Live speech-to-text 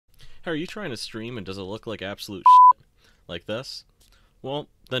Hey, are you trying to stream and does it look like absolute shit? Like this? Well,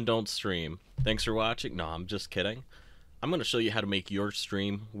 then don't stream. Thanks for watching. No, I'm just kidding. I'm going to show you how to make your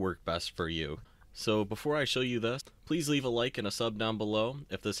stream work best for you. So before I show you this, please leave a like and a sub down below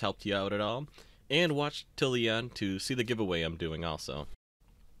if this helped you out at all. And watch till the end to see the giveaway I'm doing also.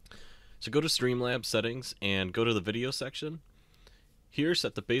 So go to StreamLabs settings and go to the video section. Here,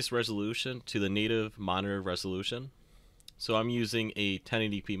 set the base resolution to the native monitor resolution. So I'm using a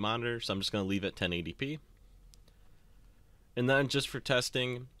 1080p monitor, so I'm just going to leave it 1080p. And then just for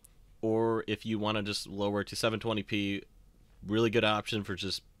testing, or if you want to just lower to 720p, really good option for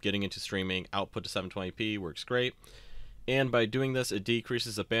just getting into streaming, output to 720p works great. And by doing this, it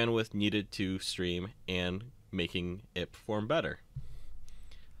decreases the bandwidth needed to stream and making it perform better.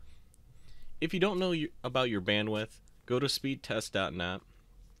 If you don't know about your bandwidth, go to speedtest.net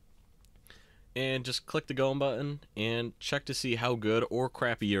and just click the go button and check to see how good or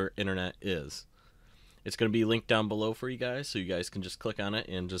crappy your internet is. It's going to be linked down below for you guys, so you guys can just click on it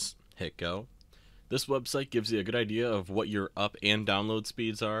and just hit go. This website gives you a good idea of what your up and download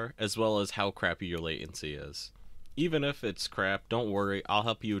speeds are, as well as how crappy your latency is. Even if it's crap, don't worry, I'll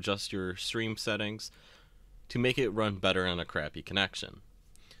help you adjust your stream settings to make it run better on a crappy connection.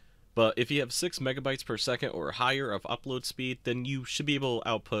 But if you have 6 megabytes per second or higher of upload speed, then you should be able to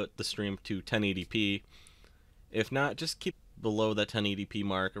output the stream to 1080p. If not, just keep below that 1080p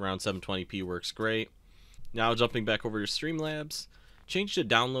mark. Around 720p works great. Now jumping back over to Streamlabs, change the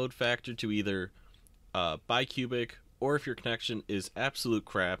download factor to either bicubic, or if your connection is absolute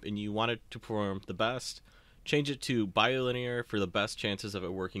crap and you want it to perform the best, change it to bilinear for the best chances of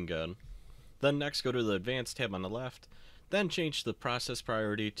it working good. Then next, go to the advanced tab on the left. Then change the process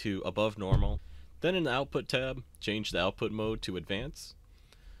priority to above normal. Then in the output tab, change the output mode to advanced.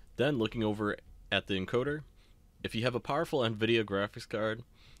 Then looking over at the encoder, if you have a powerful NVIDIA graphics card,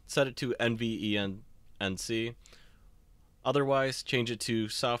 set it to NVENC. Otherwise, change it to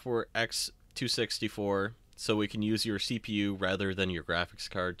software X264 so we can use your CPU rather than your graphics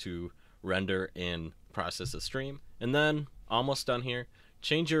card to render and process the stream. And then, almost done here,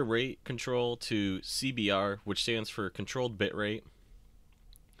 change your rate control to CBR, which stands for controlled bitrate.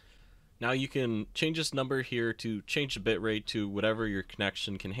 Now you can change this number here to change the bitrate to whatever your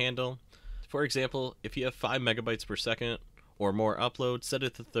connection can handle. For example, if you have 5 megabytes per second or more upload, set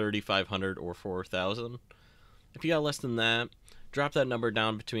it to 3500 or 4000. If you got less than that, drop that number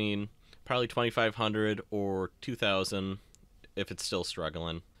down between probably 2500 or 2000 if it's still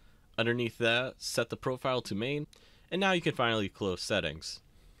struggling. Underneath that, set the profile to main. And now you can finally close settings.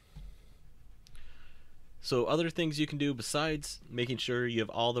 So other things you can do besides making sure you have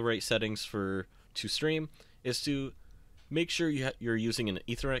all the right settings to stream is to make sure you're using an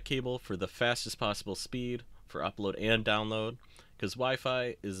Ethernet cable for the fastest possible speed for upload and download, because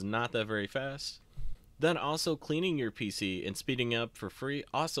Wi-Fi is not that very fast. Then also cleaning your PC and speeding up for free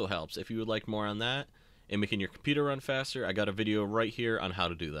also helps. If you would like more on that and making your computer run faster, I got a video right here on how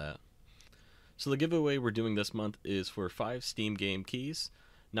to do that. So the giveaway we're doing this month is for 5 Steam game keys.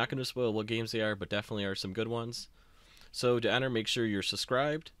 Not going to spoil what games they are, but definitely are some good ones. So to enter, make sure you're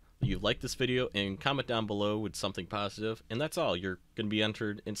subscribed, you like this video, and comment down below with something positive. And that's all. You're going to be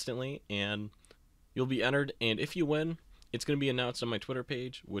entered instantly, and you'll be entered. And if you win, it's going to be announced on my Twitter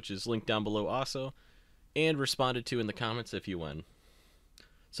page, which is linked down below also, and responded to in the comments if you win.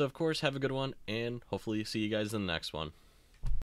 So of course, have a good one, and hopefully see you guys in the next one.